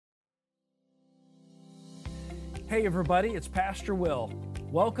Hey everybody, it's Pastor Will.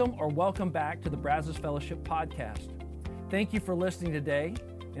 Welcome back to the Brazos Fellowship Podcast. Thank you for listening today.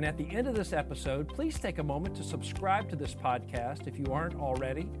 And at the end of this episode, please take a moment to subscribe to this podcast if you aren't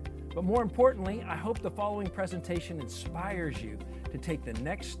already. But more importantly, I hope the following presentation inspires you to take the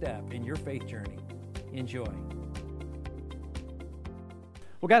next step in your faith journey. Enjoy.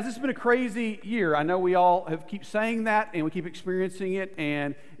 Well, guys, this has been a crazy year. I know we all keep saying that, and we keep experiencing it.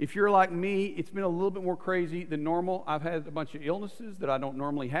 And if you're like me, it's been a little bit more crazy than normal. I've had a bunch of illnesses that I don't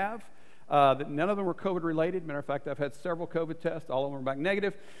normally have. That none of them were COVID-related. Matter of fact, I've had several COVID tests. All of them are back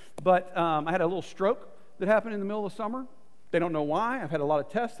negative. But I had a little stroke that happened in the middle of summer. They don't know why. I've had a lot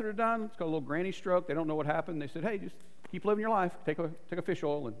of tests that are done. It's called a little granny stroke. They don't know what happened. They said, hey, just keep living your life. Take a fish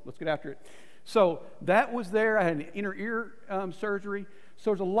oil and let's get after it. So that was there. I had an inner ear surgery. So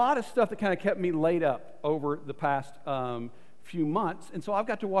there's a lot of stuff that kind of kept me laid up over the past few months. And so I've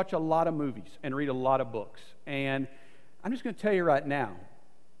got to watch a lot of movies and read a lot of books. And I'm just going to tell you right now,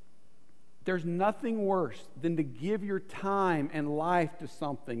 there's nothing worse than to give your time and life to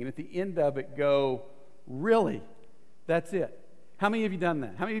something and at the end of it go, really? That's it. How many of you done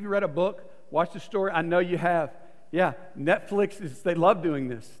that? How many of you read a book, watched a story? I know you have. Yeah, Netflix, they love doing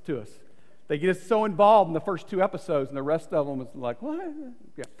this to us. They get us so involved in the first 2 episodes, and the rest of them is like, what?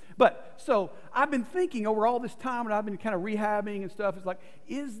 Yeah. But, so, I've been thinking over all this time, and I've been kind of rehabbing and stuff. It's like,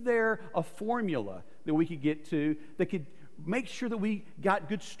 is there a formula that we could get to that could make sure that we got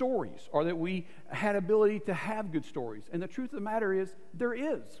good stories, or that we had ability to have good stories? And the truth of the matter is, there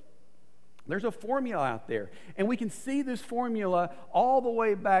is. There's a formula out there. And we can see this formula all the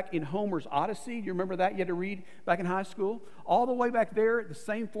way back in Homer's Odyssey. Do you remember that? You had to read back in high school. All the way back there, the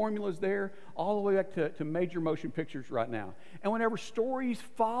same formula is there, all the way back to major motion pictures right now. And whenever stories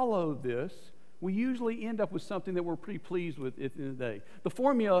follow this, we usually end up with something that we're pretty pleased with at the end of the day. The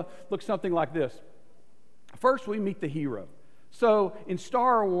formula looks something like this. First, we meet the hero. So in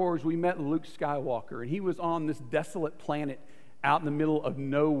Star Wars, we met Luke Skywalker, and he was on this desolate planet out in the middle of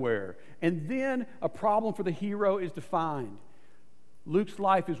nowhere. And then a problem for the hero is defined. Luke's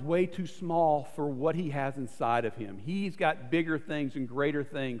life is way too small for what he has inside of him. He's got bigger things and greater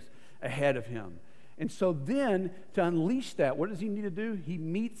things ahead of him. And so then, to unleash that, what does he need to do? He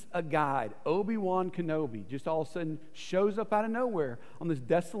meets a guide. Obi-Wan Kenobi just all of a sudden shows up out of nowhere on this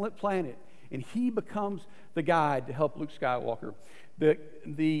desolate planet. And he becomes the guide to help Luke Skywalker.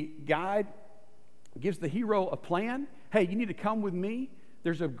 The guide gives the hero a plan. Hey, you need to come with me.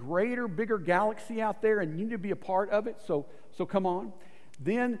 There's a greater, bigger galaxy out there, and you need to be a part of it, so come on.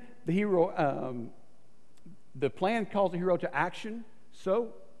 Then the hero, the plan calls the hero to action, so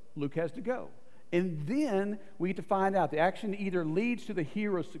Luke has to go. And then we get to find out the action either leads to the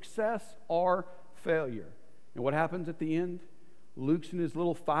hero's success or failure. And what happens at the end? Luke's in his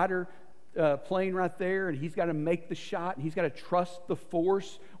little fighter plane right there, and he's got to make the shot, and he's got to trust the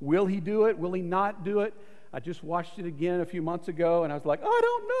Force. Will he do it? Will he not do it? I just watched it again a few months ago, and I was like, I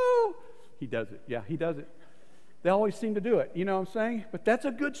don't know. He does it. Yeah, he does it. They always seem to do it. You know what I'm saying? But that's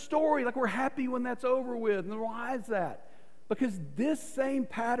a good story. Like, we're happy when that's over with. And why is that? Because this same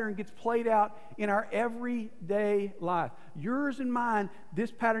pattern gets played out in our everyday life. Yours and mine,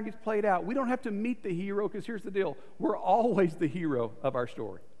 this pattern gets played out. We don't have to meet the hero, because here's the deal. We're always the hero of our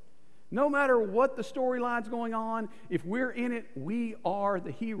story. No matter what the storyline's going on, if we're in it, we are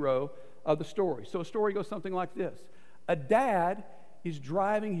the hero of the story. So a story goes something like this. A dad is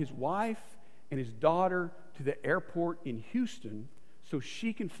driving his wife and his daughter to the airport in Houston so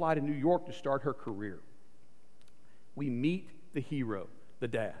she can fly to New York to start her career. We meet the hero, the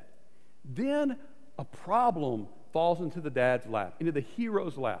dad. Then a problem falls into the dad's lap, into the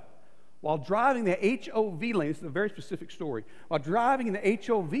hero's lap. While driving the HOV lane, this is a very specific story, while driving in the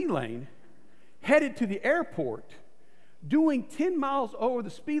HOV lane, headed to the airport, doing 10 miles over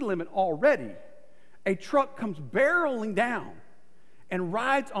the speed limit already, a truck comes barreling down and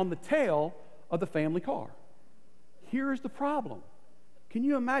rides on the tail of the family car. Here's the problem. Can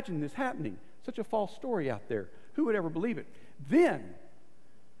you imagine this happening? Such a false story out there. Who would ever believe it? Then,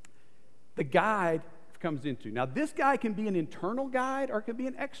 the guide comes into. Now, this guy can be an internal guide or it can be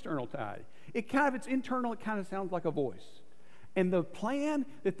an external guide. It's internal, it kind of sounds like a voice. And the plan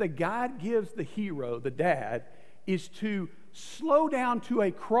that the guide gives the hero, the dad, is to slow down to a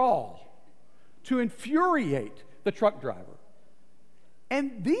crawl, to infuriate the truck driver.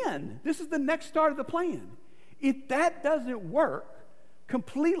 And then, this is the next start of the plan. If that doesn't work,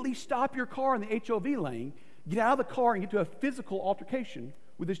 completely stop your car in the HOV lane, get out of the car and get to a physical altercation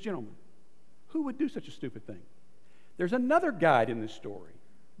with this gentleman. Who would do such a stupid thing? There's another guide in this story,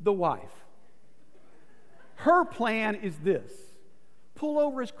 the wife. Her plan is this: pull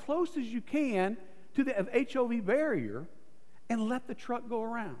over as close as you can to the HOV barrier and let the truck go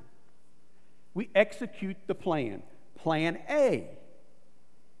around. We execute the plan. Plan A.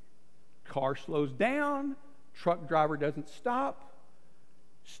 Car slows down, truck driver doesn't stop.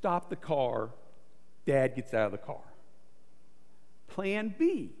 Stop the car, Dad gets out of the car. Plan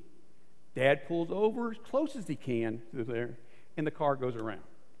B. Dad pulls over as close as he can to there, and the car goes around.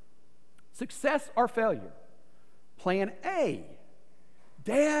 Success or failure. Plan A.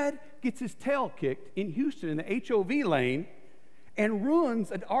 Dad gets his tail kicked in Houston in the HOV lane and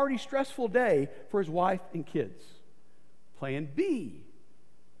ruins an already stressful day for his wife and kids. Plan B.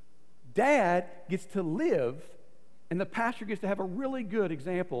 Dad gets to live, and the pastor gets to have a really good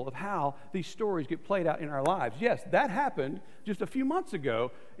example of how these stories get played out in our lives. Yes, that happened just a few months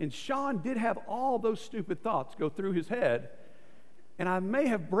ago, and Sean did have all those stupid thoughts go through his head, and I may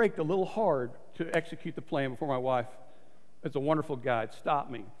have braked a little hard to execute the plan before my wife, as a wonderful guide,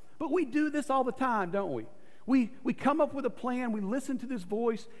 stopped me. But we do this all the time, don't we? We come up with a plan, we listen to this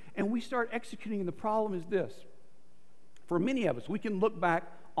voice, and we start executing, and the problem is this. For many of us, we can look back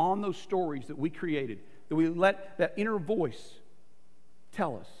on those stories that we created, that we let that inner voice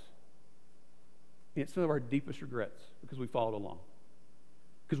tell us. And it's some of our deepest regrets because we followed along.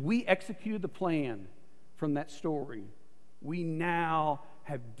 Because we executed the plan from that story, we now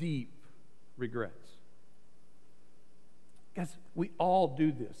have deep regrets. Guys, we all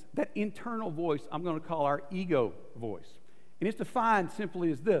do this. That internal voice, I'm going to call our ego voice. And it's defined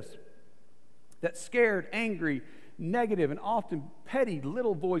simply as this: that scared, angry, negative, and often petty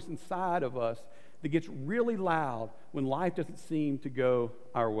little voice inside of us that gets really loud when life doesn't seem to go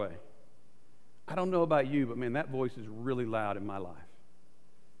our way. I don't know about you, but man, that voice is really loud in my life.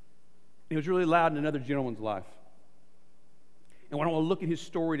 It was really loud in another gentleman's life. And I want to look at his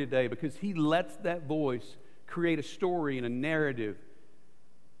story today because he lets that voice create a story and a narrative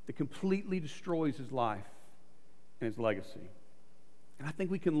that completely destroys his life and his legacy. And I think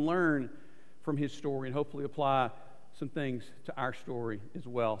we can learn from his story and hopefully apply some things to our story as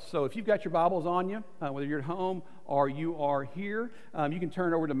well. So if you've got your Bibles on you, whether you're at home or you are here, you can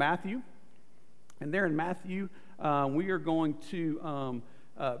turn over to Matthew. And there in Matthew, we are going to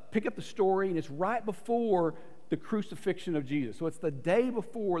pick up the story, and it's right before the crucifixion of Jesus. So it's the day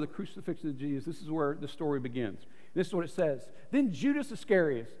before the crucifixion of Jesus. This is where the story begins. This is what it says. Then Judas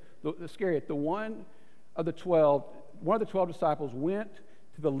Iscariot, the one of the 12 disciples, went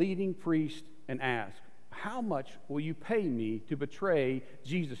to the leading priest and asked, "How much will you pay me to betray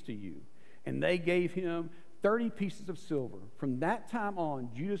Jesus to you?" And they gave him 30 pieces of silver. From that time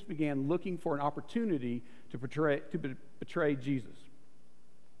on, Judas began looking for an opportunity to betray Jesus.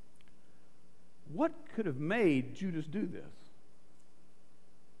 What could have made Judas do this?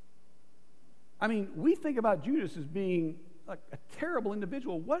 I mean, we think about Judas as being like a terrible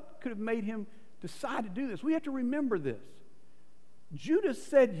individual. What could have made him decide to do this? We have to remember this. Judas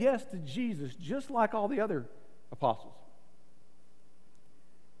said yes to Jesus just like all the other apostles.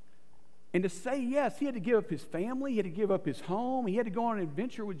 And to say yes, he had to give up his family, he had to give up his home, he had to go on an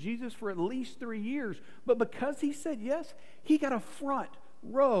adventure with Jesus for at least 3 years. But because he said yes, he got a front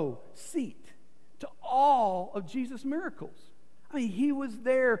row seat to all of Jesus' miracles. I mean, he was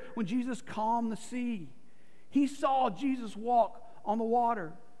there when Jesus calmed the sea. He saw Jesus walk on the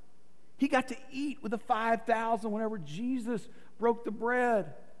water. He got to eat with the 5,000 whenever Jesus broke the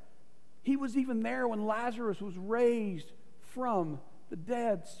bread. He was even there when Lazarus was raised from the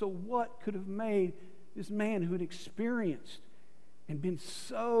dead. So what could have made this man who had experienced and been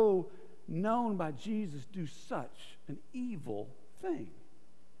so known by Jesus do such an evil thing?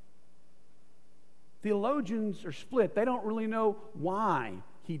 Theologians are split. They don't really know why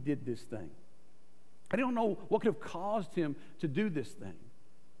he did this thing. They don't know what could have caused him to do this thing.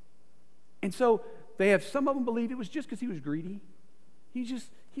 And so some of them believe it was just because he was greedy.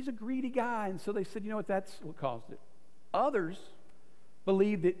 He's a greedy guy, and so they said, you know what, that's what caused it. Others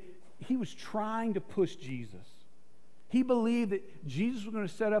believe that he was trying to push Jesus. He believed that Jesus was going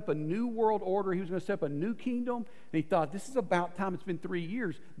to set up a new world order. He was going to set up a new kingdom. And he thought, this is about time. It's been 3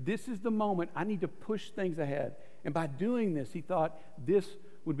 years. This is the moment. I need to push things ahead. And by doing this, he thought this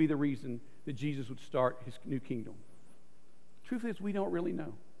would be the reason that Jesus would start his new kingdom. Truth is, we don't really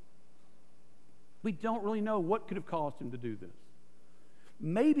know. We don't really know what could have caused him to do this.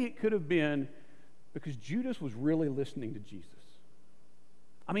 Maybe it could have been because Judas was really listening to Jesus.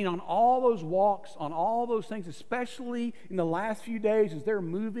 I mean, on all those walks, on all those things, especially in the last few days as they're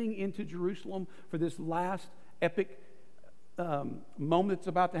moving into Jerusalem for this last epic moment that's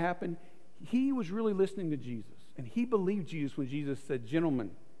about to happen, he was really listening to Jesus. And he believed Jesus when Jesus said,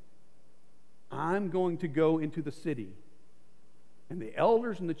 "Gentlemen, I'm going to go into the city, and the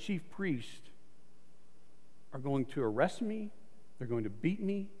elders and the chief priests are going to arrest me, they're going to beat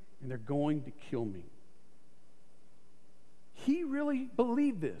me, and they're going to kill me. He really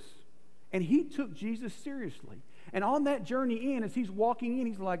believed this, and he took Jesus seriously. And on that journey in, as he's walking in,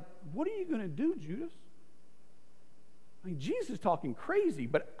 he's like, what are you going to do, Judas? I mean, Jesus is talking crazy,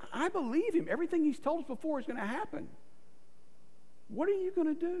 but I believe him. Everything he's told us before is going to happen. What are you going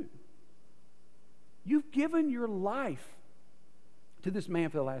to do? You've given your life to this man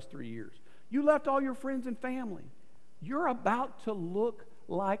for the last 3 years. You left all your friends and family. You're about to look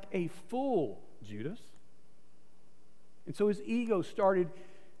like a fool, Judas. And so his ego started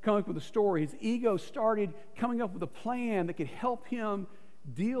coming up with a story. His ego started coming up with a plan that could help him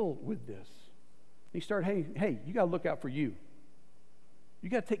deal with this. He started, hey, you got to look out for you. You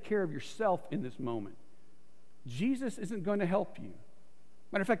got to take care of yourself in this moment. Jesus isn't going to help you.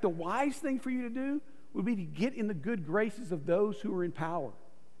 Matter of fact, the wise thing for you to do would be to get in the good graces of those who are in power.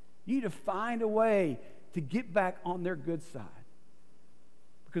 You need to find a way to get back on their good side.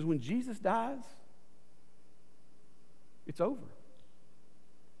 Because when Jesus dies, it's over.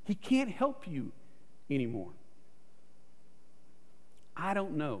 He can't help you anymore. I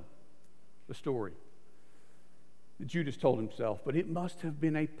don't know the story that Judas told himself, but it must have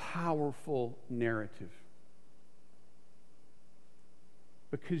been a powerful narrative.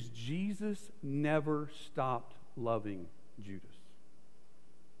 Because Jesus never stopped loving Judas.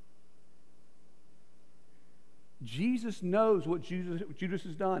 Jesus knows what Judas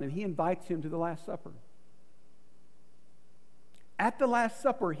has done, and he invites him to the Last Supper. At the Last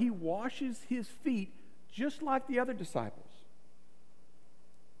Supper, he washes his feet just like the other disciples.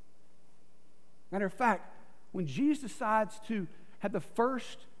 Matter of fact, when Jesus decides to have the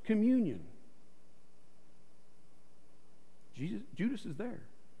first communion, Judas is there.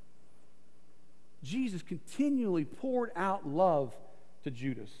 Jesus continually poured out love to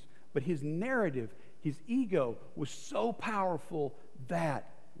Judas, but his narrative, his ego, was so powerful that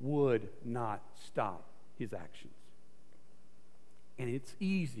would not stop his actions. And it's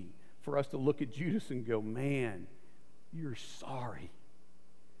easy for us to look at Judas and go, man, you're sorry.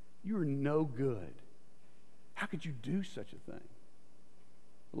 You're no good. How could you do such a thing?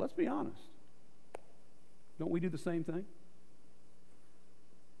 But let's be honest. Don't we do the same thing?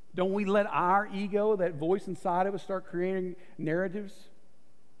 Don't we let our ego, that voice inside of us, start creating narratives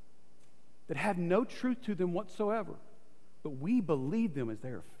that have no truth to them whatsoever, but we believe them as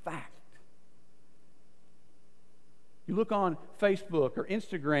they're fact? You look on Facebook or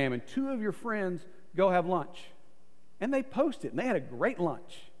Instagram and two of your friends go have lunch, and they post it, and they had a great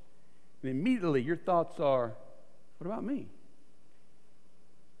lunch. And immediately your thoughts are, what about me?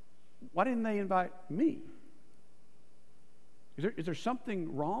 Why didn't they invite me? Is there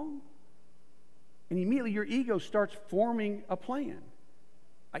something wrong? And immediately your ego starts forming a plan.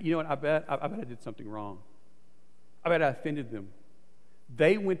 You know what? I bet I did something wrong. I bet I offended them.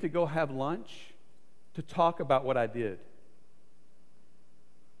 They went to go have lunch to talk about what I did.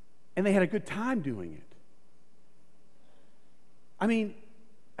 And they had a good time doing it. I mean,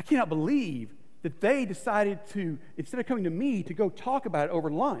 I cannot believe that they decided to, instead of coming to me, to go talk about it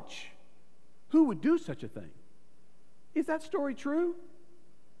over lunch. Who would do such a thing? Is that story true?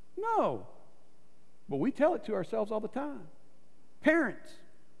 No. But we tell it to ourselves all the time. Parents,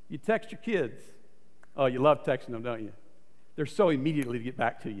 you text your kids. Oh, you love texting them, don't you? They're so immediately to get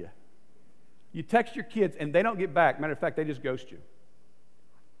back to you. You text your kids and they don't get back. Matter of fact, they just ghost you.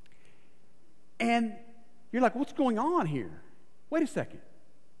 And you're like, what's going on here? Wait a second.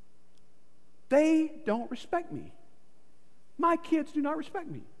 They don't respect me. My kids do not respect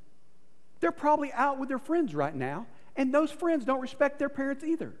me. They're probably out with their friends right now, and those friends don't respect their parents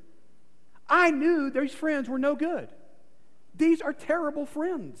either. I knew these friends were no good. These are terrible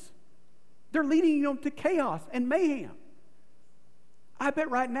friends. They're leading them to chaos and mayhem. I bet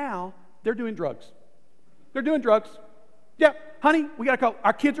right now they're doing drugs. They're doing drugs. Yeah, honey, we got to go.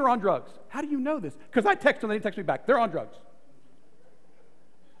 Our kids are on drugs. How do you know this? Because I text them, they didn't text me back. They're on drugs.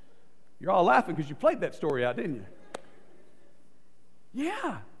 You're all laughing because you played that story out, didn't you?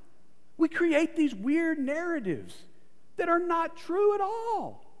 Yeah. We create these weird narratives that are not true at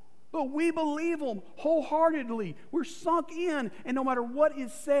all. But we believe them wholeheartedly. We're sunk in, and no matter what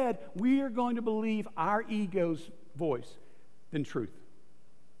is said, we are going to believe our ego's voice than truth.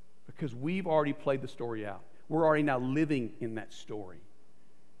 Because we've already played the story out. We're already now living in that story.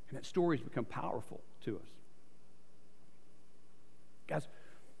 And that story has become powerful to us. Guys,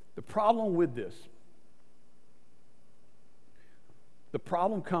 the problem with this, the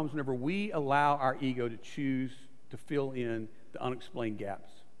problem comes whenever we allow our ego to choose to fill in the unexplained gaps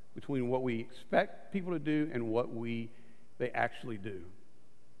between what we expect people to do and what they actually do.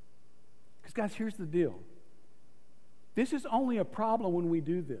 Because guys, here's the deal. This is only a problem when we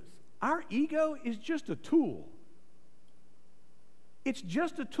do this. Our ego is just a tool. It's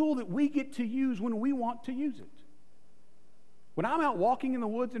just a tool that we get to use when we want to use it. When I'm out walking in the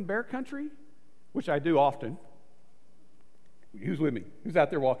woods in bear country, which I do often, who's with me? Who's out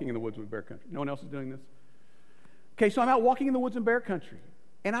there walking in the woods with bear country? No one else is doing this? Okay, so I'm out walking in the woods in bear country,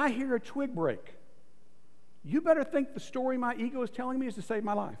 and I hear a twig break. You better think the story my ego is telling me is to save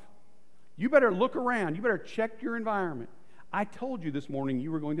my life. You better look around. You better check your environment. I told you this morning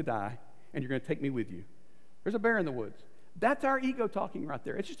you were going to die, and you're going to take me with you. There's a bear in the woods. That's our ego talking right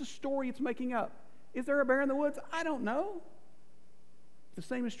there. It's just a story it's making up. Is there a bear in the woods? I don't know. The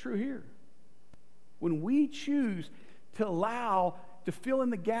same is true here. When we choose to allow to fill in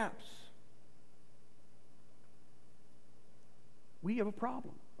the gaps, we have a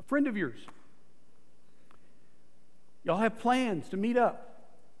problem. A friend of yours, y'all have plans to meet up,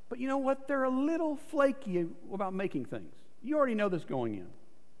 but you know what? They're a little flaky about making things. You already know this going in.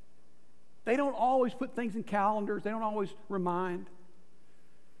 They don't always put things in calendars. They don't always remind.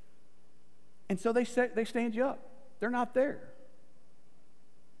 And so they stand you up. They're not there.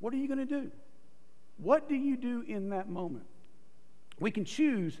 What are you going to do? What do you do in that moment? We can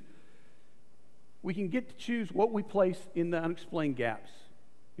choose. We can get to choose what we place in the unexplained gaps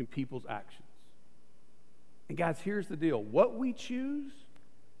in people's actions. And guys, here's the deal. What we choose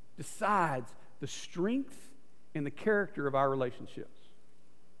decides the strength and the character of our relationships.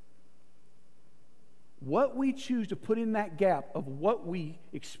 What we choose to put in that gap of what we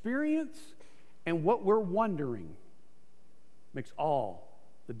experience and what we're wondering makes all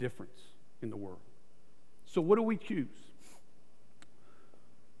the difference in the world. So what do we choose?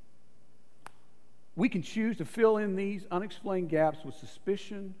 We can choose to fill in these unexplained gaps with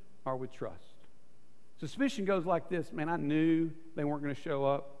suspicion or with trust. Suspicion goes like this: man, I knew they weren't going to show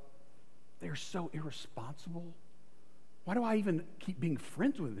up. They're so irresponsible. Why do I even keep being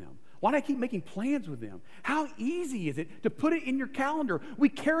friends with them? Why do I keep making plans with them? How easy is it to put it in your calendar? We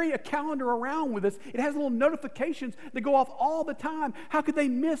carry a calendar around with us. It has little notifications that go off all the time. How could they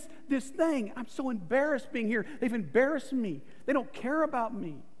miss this thing? I'm so embarrassed being here. They've embarrassed me. They don't care about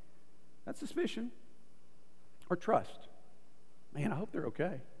me. That's suspicion. Or trust. Man, I hope they're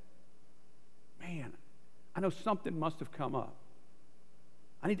okay. Man, I know something must have come up.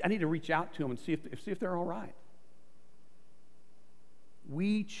 I need to reach out to them and see if they're all right.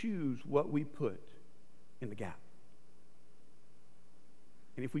 We choose what we put in the gap.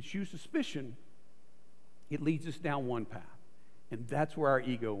 And if we choose suspicion, it leads us down one path. And that's where our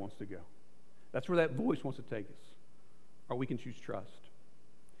ego wants to go. That's where that voice wants to take us. Or we can choose trust.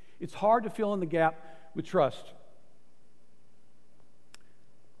 It's hard to fill in the gap with trust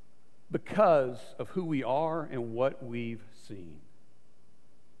because of who we are and what we've seen.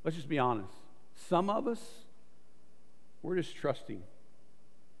 Let's just be honest. Some of us, we're just trusting.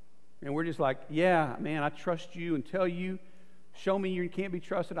 And we're just like, yeah, man, I trust you until you show me you can't be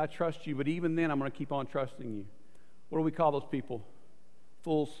trusted. I trust you, but even then I'm going to keep on trusting you. What do we call those people?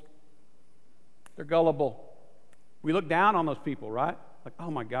 Fools. They're gullible. We look down on those people, right? Like,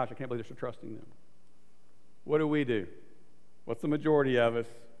 oh my gosh, I can't believe they're so trusting them. What do? What's the majority of us?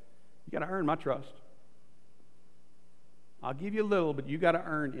 You got to earn my trust. I'll give you a little, but you got to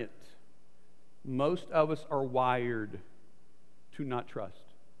earn it. Most of us are wired to not trust.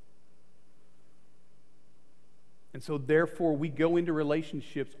 And so therefore we go into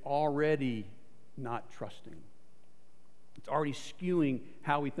relationships already not trusting. It's already skewing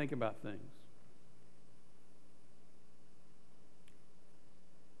how we think about things.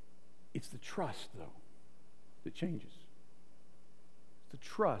 It's the trust, though, that changes. It's the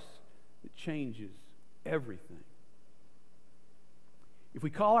trust that changes everything. If we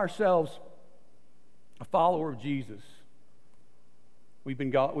call ourselves a follower of Jesus, we've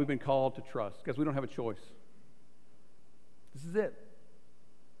been called to trust because we don't have a choice. This is it.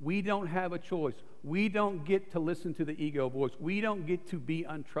 We don't have a choice. We don't get to listen to the ego voice. We don't get to be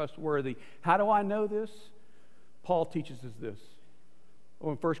untrustworthy. How do I know this? Paul teaches us this.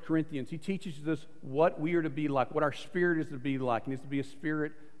 Or in 1 Corinthians, he teaches us what we are to be like, what our spirit is to be like. And it's to be a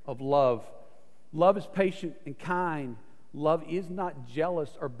spirit of love. Love is patient and kind. Love is not jealous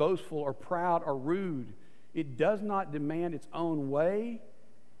or boastful or proud or rude. It does not demand its own way.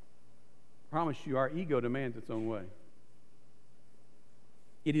 I promise you, our ego demands its own way.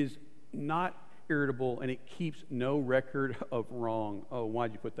 It is not irritable, and it keeps no record of wrong. Oh,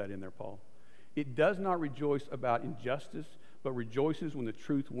 why'd you put that in there, Paul? It does not rejoice about injustice, but rejoices when the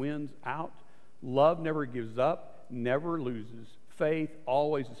truth wins out. Love never gives up, never loses. Faith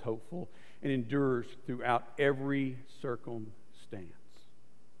always is hopeful and endures throughout every circumstance. Guys,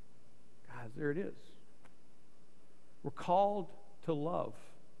 there it is. We're called to love.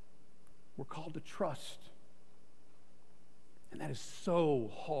 We're called to trust. And that is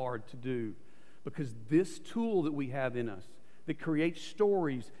so hard to do because this tool that we have in us that creates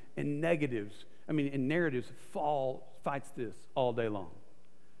stories and narratives fights this all day long.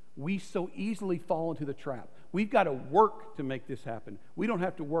 We so easily fall into the trap. We've got to work to make this happen. We don't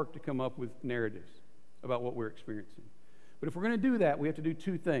have to work to come up with narratives about what we're experiencing. But if we're going to do that, we have to do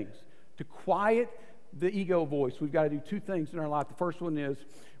two things. To quiet the ego voice, we've got to do two things in our life. The first one is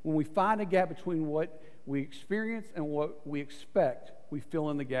when we find a gap between what we experience and what we expect, we fill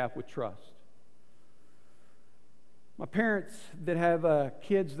in the gap with trust. My parents that have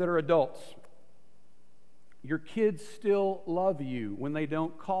kids that are adults, your kids still love you when they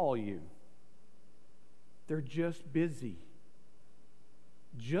don't call you. They're just busy,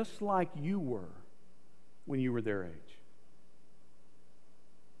 just like you were when you were their age.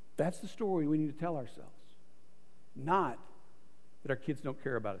 That's the story we need to tell ourselves. Not that our kids don't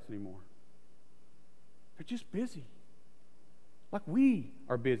care about us anymore. They're just busy. Like we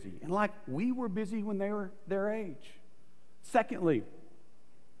are busy. And like we were busy when they were their age. Secondly,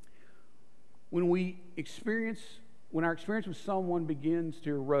 when our experience with someone begins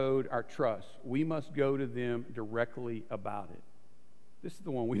to erode our trust, we must go to them directly about it. This is the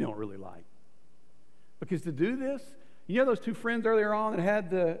one we don't really like. Because to do this, you know those two friends earlier on that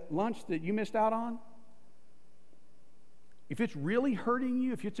had the lunch that you missed out on? If it's really hurting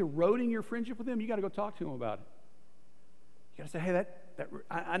you, if it's eroding your friendship with them, you got to go talk to them about it. You got to say, hey,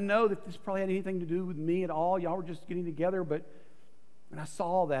 I know that this probably had anything to do with me at all. Y'all were just getting together, but when I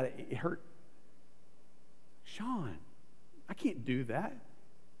saw that, it hurt. Sean, I can't do that.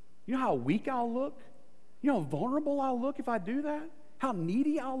 You know how weak I'll look? You know how vulnerable I'll look if I do that? How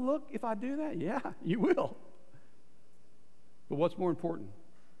needy I'll look if I do that? Yeah, you will. But what's more important?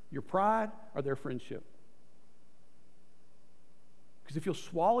 Your pride or their friendship? Because if you'll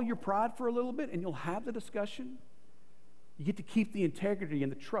swallow your pride for a little bit and you'll have the discussion, you get to keep the integrity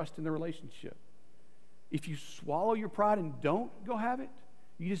and the trust in the relationship. If you swallow your pride and don't go have it,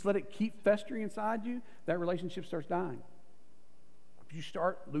 you just let it keep festering inside you, that relationship starts dying. You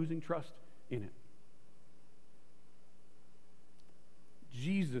start losing trust in it.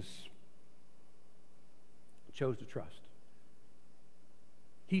 Jesus chose to trust.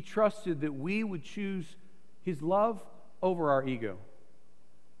 He trusted that we would choose his love over our ego.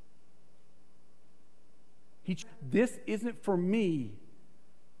 This isn't for me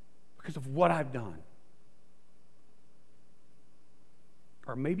because of what I've done.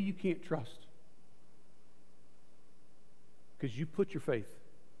 Or maybe you can't trust because you put your faith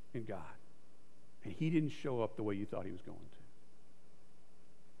in God and he didn't show up the way you thought he was going to.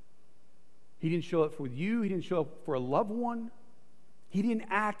 He didn't show up for you. He didn't show up for a loved one. He didn't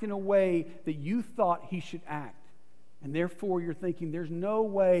act in a way that you thought he should act. And therefore you're thinking, there's no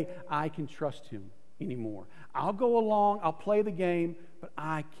way I can trust him anymore. I'll go along, I'll play the game, but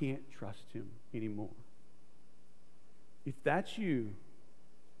I can't trust him anymore. If that's you,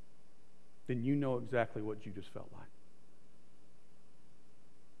 then you know exactly what Judas felt like.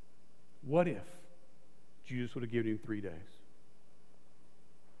 What if Judas would have given him 3 days?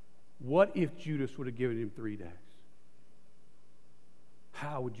 What if Judas would have given him 3 days?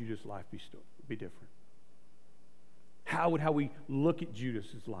 How would Judas' life be different? How would how we look at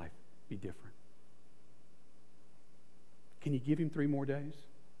Judas' life be different? Can you give him 3 more days?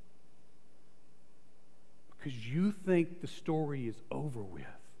 Because you think the story is over with.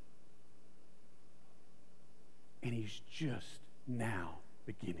 And he's just now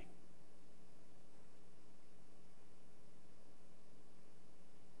beginning.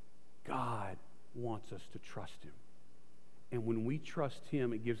 God wants us to trust him. And when we trust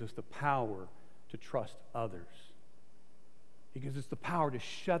him, it gives us the power to trust others. It gives us the power to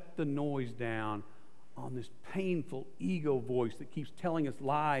shut the noise down on this painful ego voice that keeps telling us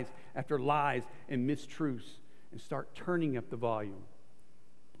lies after lies and mistruths, and start turning up the volume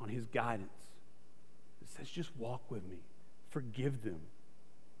on his guidance. It says, just walk with me, forgive them,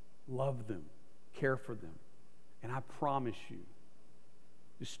 love them, care for them. And I promise you,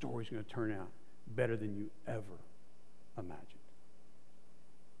 this story is going to turn out better than you ever imagined.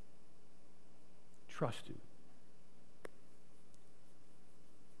 Trust him.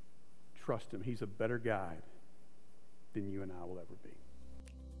 Trust him. He's a better guide than you and I will ever be.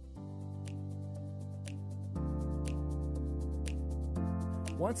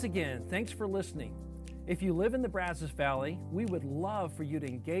 Once again, thanks for listening. If you live in the Brazos Valley, we would love for you to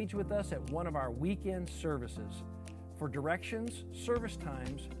engage with us at one of our weekend services. For directions, service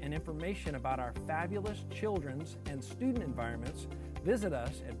times, and information about our fabulous children's and student environments, visit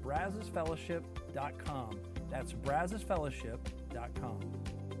us at brazosfellowship.com That's brazosfellowship.com.